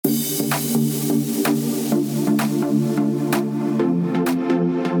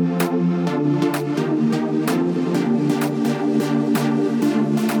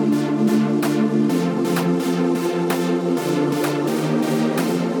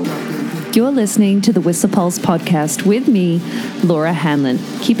You're listening to the Whistler Pulse podcast with me, Laura Hanlon,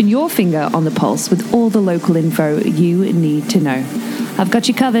 keeping your finger on the pulse with all the local info you need to know. I've got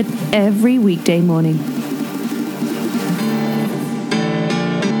you covered every weekday morning.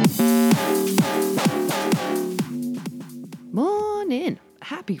 Morning.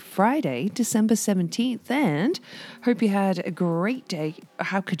 Happy Friday, December 17th, and hope you had a great day.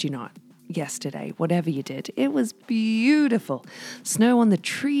 How could you not? Yesterday, whatever you did, it was beautiful. Snow on the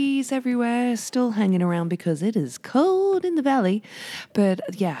trees everywhere, still hanging around because it is cold in the valley. But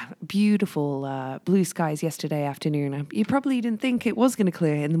yeah, beautiful blue skies yesterday afternoon. You probably didn't think it was going to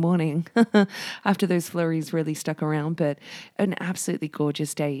clear in the morning after those flurries really stuck around, but an absolutely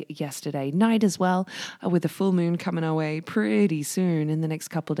gorgeous day yesterday. Night as well, with the full moon coming our way pretty soon in the next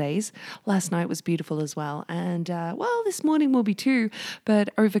couple of days. Last night was beautiful as well. And well, this morning will be too, but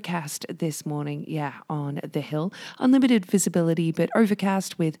overcast this morning, on the hill. Unlimited visibility, but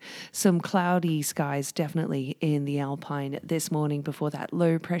overcast with some cloudy skies definitely in the Alpine this morning before that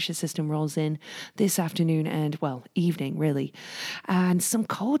low pressure system rolls in this afternoon and, well, evening really. And some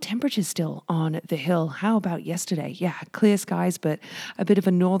cold temperatures still on the hill. How about yesterday? Yeah, clear skies, but a bit of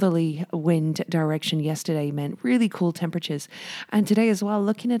a northerly wind direction yesterday meant really cool temperatures. And today as well,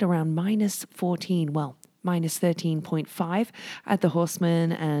 looking at around minus 14, well, minus 13.5 at the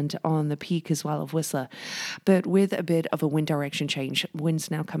Horseman and on the peak as well of Whistler. But with a bit of a wind direction change, winds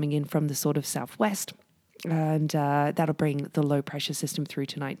now coming in from the sort of southwest. And that'll bring the low pressure system through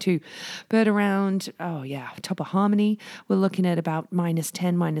tonight too. But around, top of Harmony, we're looking at about minus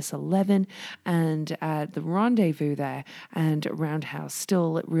 10, minus 11. And at the Rendezvous there and Roundhouse,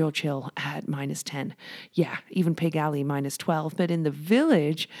 still real chill at minus 10. Yeah, even Pig Alley, minus 12. But in the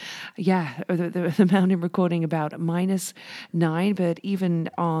Village, the mountain recording about minus 9. But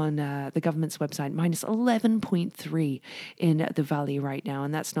even on the government's website, minus 11.3 in the valley right now.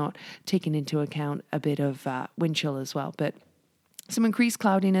 And that's not taking into account a bit of wind chill as well, but some increased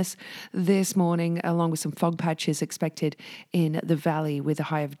cloudiness this morning, along with some fog patches expected in the valley with a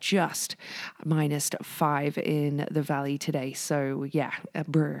high of just minus 5 in the valley today. So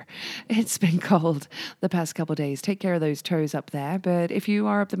it's been cold the past couple of days. Take care of those toes up there. But if you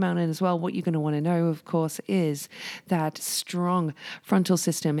are up the mountain as well, what you're going to want to know, of course, is that strong frontal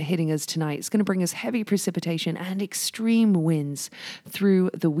system hitting us tonight. It's going to bring us heavy precipitation and extreme winds through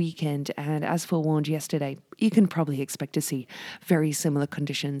the weekend. And as forewarned yesterday, you can probably expect to see very similar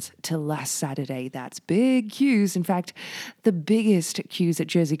conditions to last Saturday. That's big cues. In fact, the biggest cues at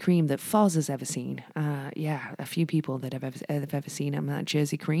Jersey Cream that Foz has ever seen. A few people that have ever seen them at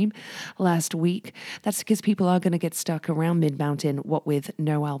Jersey Cream last week. That's because people are going to get stuck around mid-mountain, what with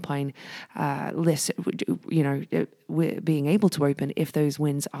no alpine lifts, we're being able to open if those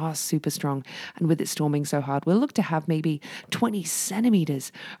winds are super strong. And with it storming so hard, we'll look to have maybe 20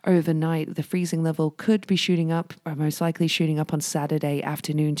 centimeters overnight. The freezing level could be shooting up, or most likely shooting up on Saturday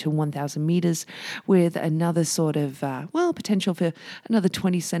afternoon to 1,000 meters, with another sort of, potential for another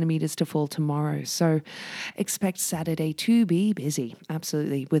 20 centimeters to fall tomorrow. So expect Saturday to be busy,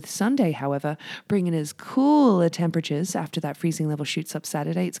 absolutely. With Sunday, however, bringing us cooler temperatures after that freezing level shoots up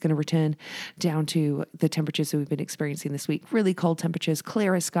Saturday. It's going to return down to the temperatures that we've been experiencing this week. Really cold temperatures,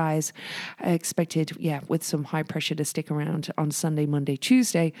 clearer skies expected, with some high pressure to stick around on Sunday, Monday,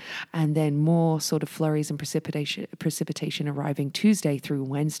 Tuesday, and then more sort of flurries and precipitation arriving Tuesday through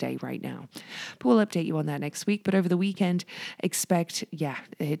Wednesday right now. But we'll update you on that next week. But over the weekend, expect,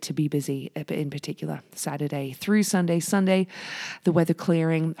 it to be busy, in particular Saturday through Sunday. Sunday, the weather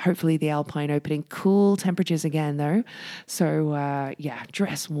clearing, hopefully the Alpine opening. Cool temperatures again, though. So,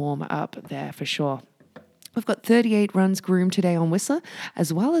 dress warm up there for sure. We've got 38 runs groomed today on Whistler,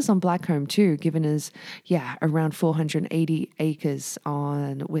 as well as on Blackcomb too, giving us, around 480 acres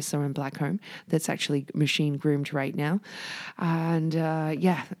on Whistler and Blackcomb that's actually machine groomed right now. And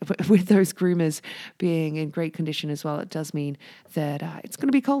with those groomers being in great condition as well, it does mean that it's going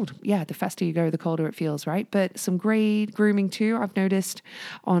to be cold. Yeah, the faster you go, the colder it feels, right? But some great grooming too, I've noticed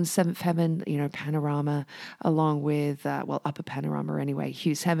on 7th Heaven, Panorama, along with, Upper Panorama anyway,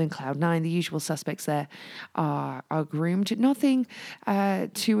 Hughes Heaven, Cloud 9, the usual suspects there are groomed. Nothing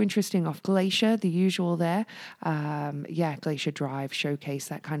too interesting off Glacier, the usual there. Glacier Drive, Showcase,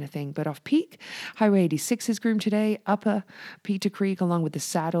 that kind of thing. But off Peak, Highway 86 is groomed today, Upper Peter Creek along with the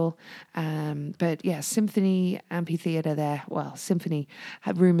Saddle. Symphony Amphitheater there. Well, Symphony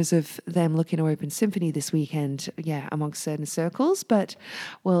had rumors of them looking to open Symphony this weekend, amongst certain circles. But,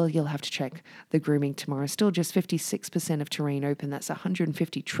 you'll have to check the grooming tomorrow. Still just 56% of terrain open. That's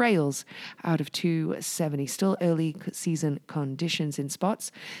 150 trails out of 270 70. Still early season conditions in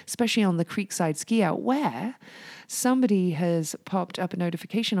spots, especially on the Creekside ski out, where somebody has popped up a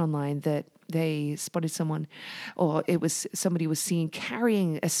notification online that they spotted someone, or it was somebody was seen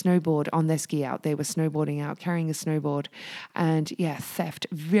carrying a snowboard on their ski out. They were snowboarding out, carrying a snowboard. And yeah, theft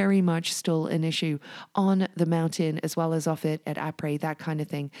very much still an issue on the mountain as well as off it at Après, that kind of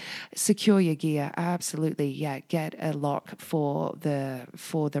thing. Secure your gear. Absolutely. Yeah. Get a lock for the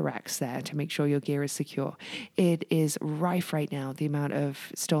racks there to make sure your gear is secure. It is rife right now, the amount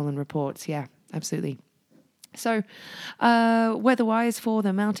of stolen reports. Yeah, absolutely. So, weather-wise for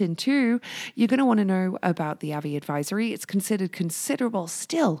the mountain too, you're going to want to know about the Avi advisory. It's considered considerable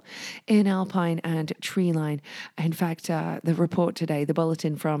still in alpine and tree line. In fact, the report today, the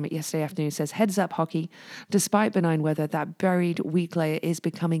bulletin from yesterday afternoon says, heads up hockey. Despite benign weather, that buried weak layer is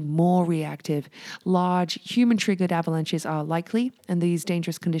becoming more reactive. Large human-triggered avalanches are likely, and these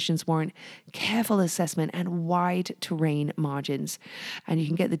dangerous conditions warrant careful assessment and wide terrain margins. And you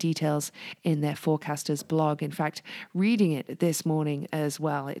can get the details in their forecaster's blog. In fact, reading it this morning as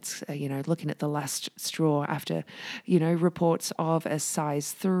well, it's, looking at the last straw after, reports of a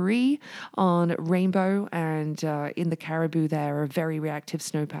size 3 on Rainbow and in the Caribou there, a very reactive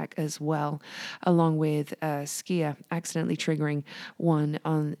snowpack as well, along with a skier accidentally triggering one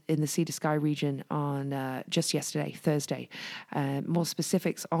in the Sea to Sky region on just yesterday, Thursday. More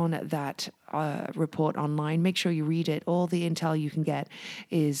specifics on that report online. Make sure you read it. All the intel you can get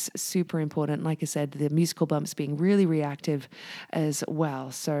is super important. Like I said, the musical bumps being really reactive as well.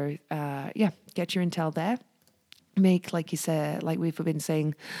 So, get your intel there. Make, like you said, like we've been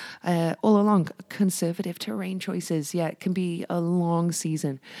saying all along, conservative terrain choices. Yeah, it can be a long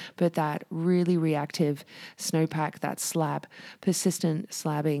season, but that really reactive snowpack, that slab, persistent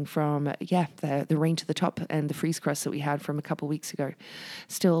slabbing from, the rain to the top and the freeze crust that we had from a couple weeks ago,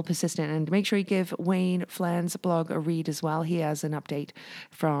 still persistent. And make sure you give Wayne Flan's blog a read as well. He has an update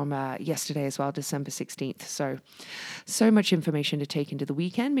from yesterday as well, December 16th. So much information to take into the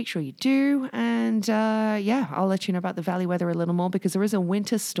weekend. Make sure you do. And I'll let you know about the valley weather a little more, because there is a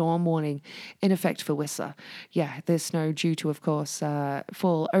winter storm warning in effect for Whistler. Yeah, there's snow due to, of course,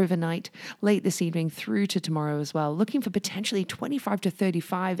 fall overnight, late this evening through to tomorrow as well. Looking for potentially 25 to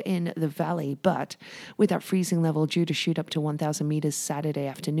 35 in the valley, but with that freezing level due to shoot up to 1,000 meters Saturday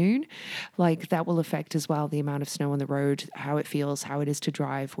afternoon, like that will affect as well the amount of snow on the road, how it feels, how it is to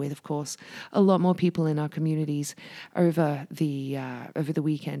drive, with, of course, a lot more people in our communities over the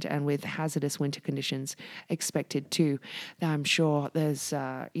weekend, and with hazardous winter conditions expected too. I'm sure there's,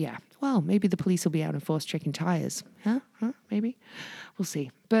 maybe the police will be out in force checking tires. Maybe. We'll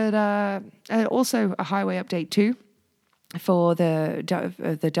see. But also a highway update too. For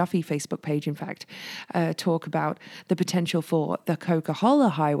the Duffy Facebook page, in fact, talk about the potential for the Coca-Cola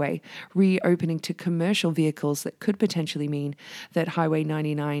Highway reopening to commercial vehicles. That could potentially mean that Highway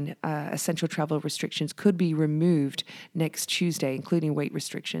 99 essential travel restrictions could be removed next Tuesday, including weight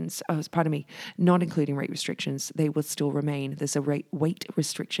restrictions. Not including weight restrictions. They will still remain. There's a weight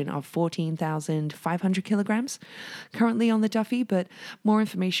restriction of 14,500 kilograms currently on the Duffy, but more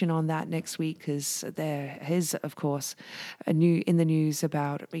information on that next week, because there is, of course, in the news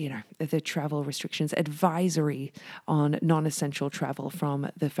about the travel restrictions advisory on non-essential travel from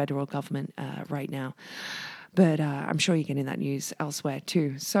the federal government right now. But I'm sure you're getting that news elsewhere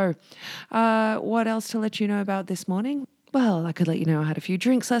too. So what else to let you know about this morning? Well, I could let you know I had a few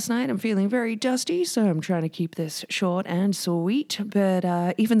drinks last night. I'm feeling very dusty, so I'm trying to keep this short and sweet. But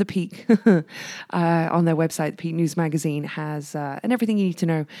even the Peak on their website, the Peak News Magazine, has and everything you need to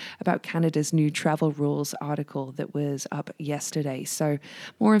know about Canada's new travel rules article that was up yesterday. So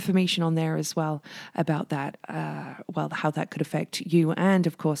more information on there as well about that, how that could affect you and,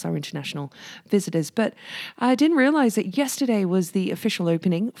 of course, our international visitors. But I didn't realize that yesterday was the official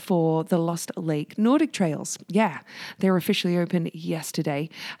opening for the Lost Lake Nordic Trails. Yeah, they were officially open yesterday.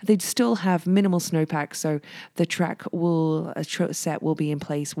 They'd still have minimal snowpack, so the track set will be in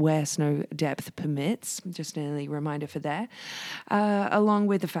place where snow depth permits. Just a reminder for there. Along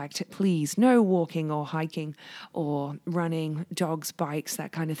with the fact, please, no walking or hiking or running, dogs, bikes,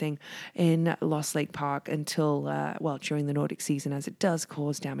 that kind of thing in Lost Lake Park until, during the Nordic season, as it does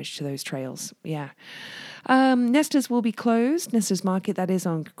cause damage to those trails. Yeah. Nesta's will be closed. Nesta's Market, that is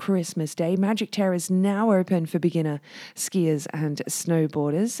on Christmas Day. Magic Terror is now open for beginner skiers and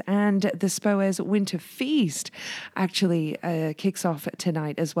snowboarders. And the Spoers Winter Feast actually kicks off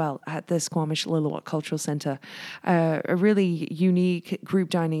tonight as well at the Squamish Lillooet Cultural Centre. A really unique group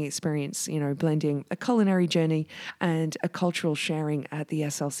dining experience, blending a culinary journey and a cultural sharing at the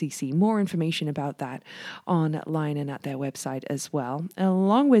SLCC. More information about that online and at their website as well,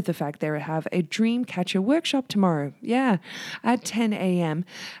 along with the fact they have a dream catcher workshop tomorrow. Yeah, at 10 a.m.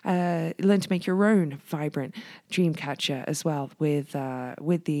 Learn to make your own vibrant dream catcher as well with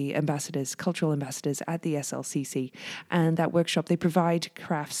the ambassadors, cultural ambassadors at the SLCC. And that workshop, they provide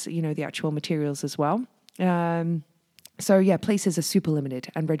crafts, the actual materials as well. So yeah, places are super limited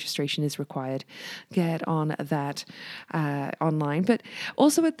and registration is required. Get on that online. But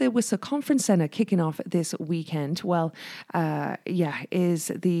also at the Whistler Conference Centre kicking off this weekend, is the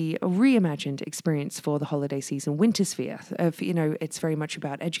reimagined experience for the holiday season, Wintersphere. It's very much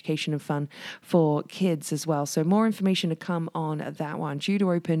about education and fun for kids as well. So more information to come on that one. Due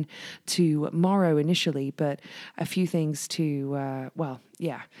to open tomorrow initially, but a few things that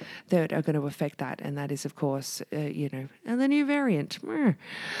are going to affect that. And that is, of course, and the new variant.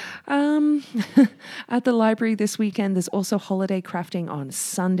 At the library this weekend, there's also holiday crafting on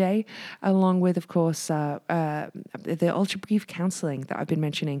Sunday, along with, of course, the ultra brief counselling that I've been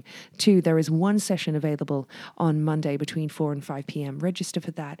mentioning too. There is one session available on Monday between 4 and 5 p.m. Register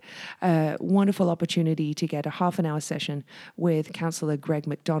for that. Wonderful opportunity to get a half an hour session with Counsellor Greg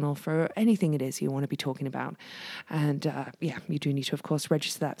McDonnell for anything it is you want to be talking about. And you do need to, of course,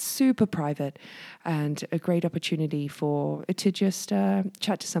 register that. Super private and a great opportunity to just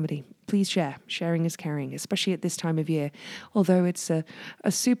chat to somebody. Please share. Sharing is caring, especially at this time of year. Although it's a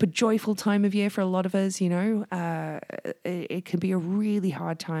super joyful time of year for a lot of us, it can be a really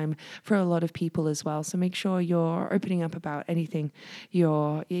hard time for a lot of people as well. So make sure you're opening up about anything,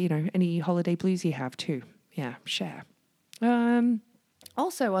 any holiday blues you have too. Yeah, share.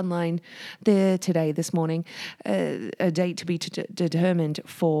 Also online this morning, a date to be determined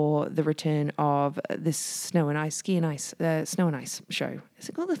for the return of this snow and ice show. Is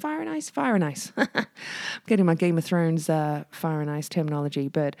it called the Fire and Ice? Fire and Ice. I'm getting my Game of Thrones Fire and Ice terminology.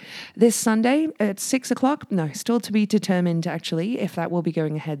 But this Sunday at 6 o'clock, no, still to be determined actually if that will be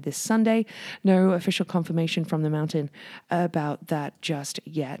going ahead this Sunday. No official confirmation from the mountain about that just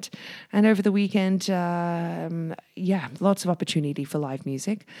yet. And over the weekend, lots of opportunity for live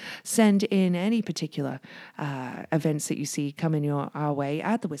music. Send in any particular events that you see coming our way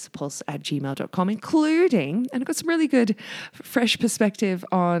at thewhistlepulse@gmail.com, including, and I've got some really good fresh perspective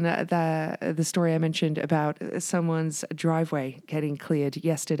on the story I mentioned about someone's driveway getting cleared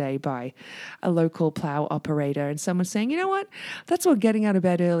yesterday by a local plow operator, and someone saying, you know what, that's what getting out of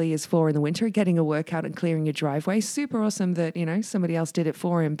bed early is for in the winter, getting a workout and clearing your driveway. Super awesome that, somebody else did it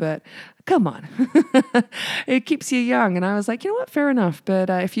for him, but come on. It keeps you young. And I was like, you know what, fair enough. But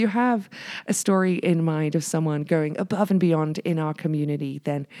if you have a story in mind of someone going above and beyond in our community,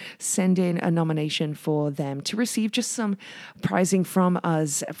 then send in a nomination for them to receive just some prizing from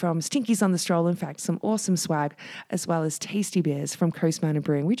us, from Stinkies on the Stroll. In fact, some awesome swag, as well as tasty beers from Coast Mountain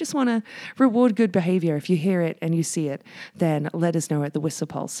Brewing. We just want to reward good behavior. If you hear it and you see it, then let us know at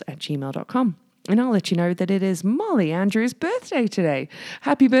thewhistlepulse@gmail.com. And I'll let you know that it is Molly Andrews' birthday today.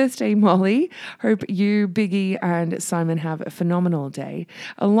 Happy birthday, Molly. Hope you, Biggie, and Simon have a phenomenal day,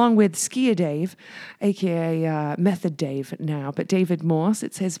 along with Skier Dave, a.k.a. Method Dave now. But David Morse,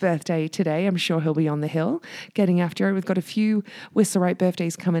 it's his birthday today. I'm sure he'll be on the hill getting after it. We've got a few Whistlerite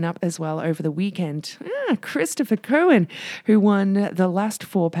birthdays coming up as well over the weekend. Christopher Cohen, who won the last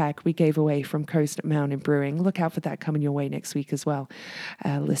 4-pack we gave away from Coast Mountain Brewing. Look out for that coming your way next week as well,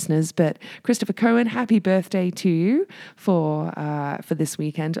 listeners. But Christopher Cohen, happy birthday to you for this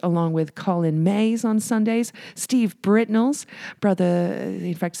weekend, along with Colin Mays on Sundays. Steve Britnell's brother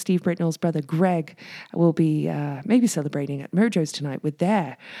Greg will be maybe celebrating at Mojo's tonight with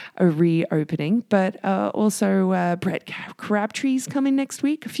their reopening, but also Brett Crabtree's coming next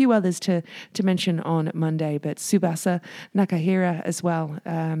week. A few others to mention on Monday, but Subasa Nakahira as well.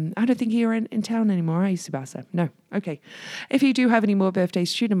 I don't think you're in town anymore, are you, Subasa? No. Okay. If you do have any more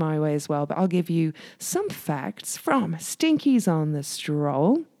birthdays, shoot them my way as well, but I'll give you some facts from Stinkies on the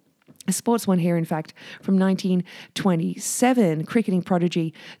Stroll. A sports one here, in fact, from 1927. Cricketing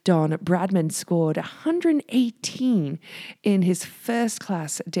prodigy Don Bradman scored 118 in his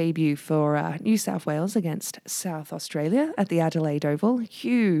first-class debut for New South Wales against South Australia at the Adelaide Oval.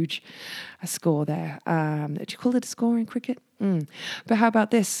 Huge score there. Do you call it a score in cricket? But how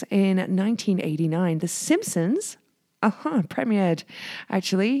about this? In 1989, The Simpsons Premiered,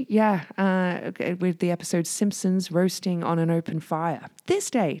 actually. Yeah, with the episode Simpsons Roasting on an Open Fire.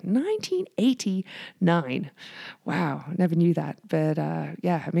 This day, 1989. Wow, never knew that. But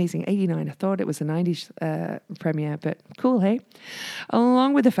yeah, amazing. 89. I thought it was a 90s premiere, but cool, hey?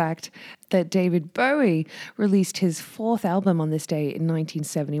 Along with the fact that David Bowie released his fourth album on this day in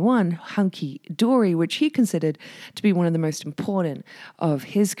 1971, Hunky Dory, which he considered to be one of the most important of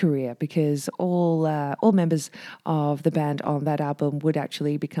his career, because all members of the band on that album would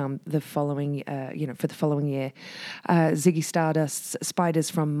actually become the following, for the following year, Ziggy Stardust's Spiders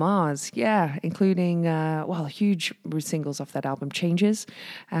from Mars, including huge singles off that album, Changes,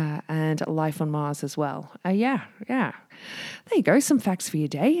 and Life on Mars as well. There you go, some facts for your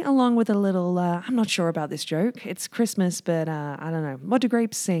day, along with a little, I'm not sure about this joke. It's Christmas, but I don't know. What do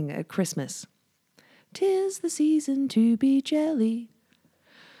grapes sing at Christmas? 'Tis the season to be jelly.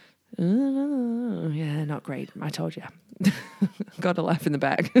 Yeah, not great. I told you. Got a laugh in the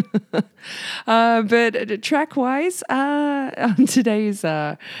bag. But track-wise, on today's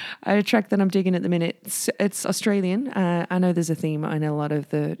track that I'm digging at the minute, it's Australian. I know there's a theme. I know a lot of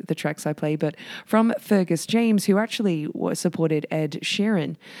the tracks I play, but from Fergus James, who actually supported Ed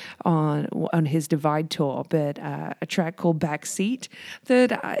Sheeran on his Divide tour, but a track called Backseat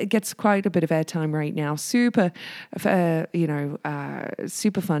that gets quite a bit of airtime right now. Super fun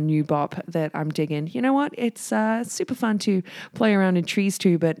new bop that I'm digging. You know what? It's super fun to play around in trees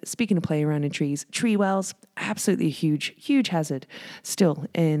too. But speaking of playing around in trees, tree wells, absolutely huge hazard still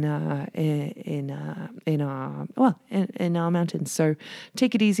in our mountains. So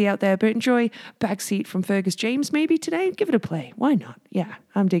take it easy out there, but enjoy Backseat from Fergus James. Maybe today, give it a play. Why not? Yeah,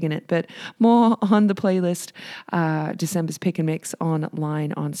 I'm digging it. But more on the playlist, December's Pick and Mix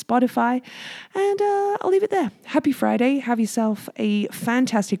online on Spotify. And I'll leave it there. Happy Friday. Have yourself a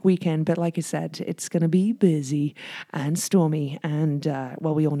fantastic weekend. But like I said, it's going to be busy and stormy. And,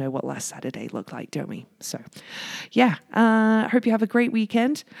 we all know what last Saturday looked like, don't we? So, hope you have a great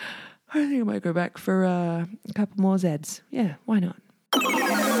weekend. I think I might go back for a couple more Zeds. Yeah, why not?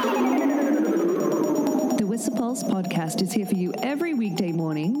 The Whistle Pulse podcast is here for you every weekday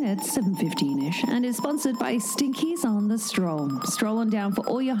morning at 7:15ish and is sponsored by Stinkies on the Stroll. Stroll on down for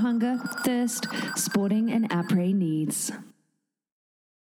all your hunger, thirst, sporting and après needs.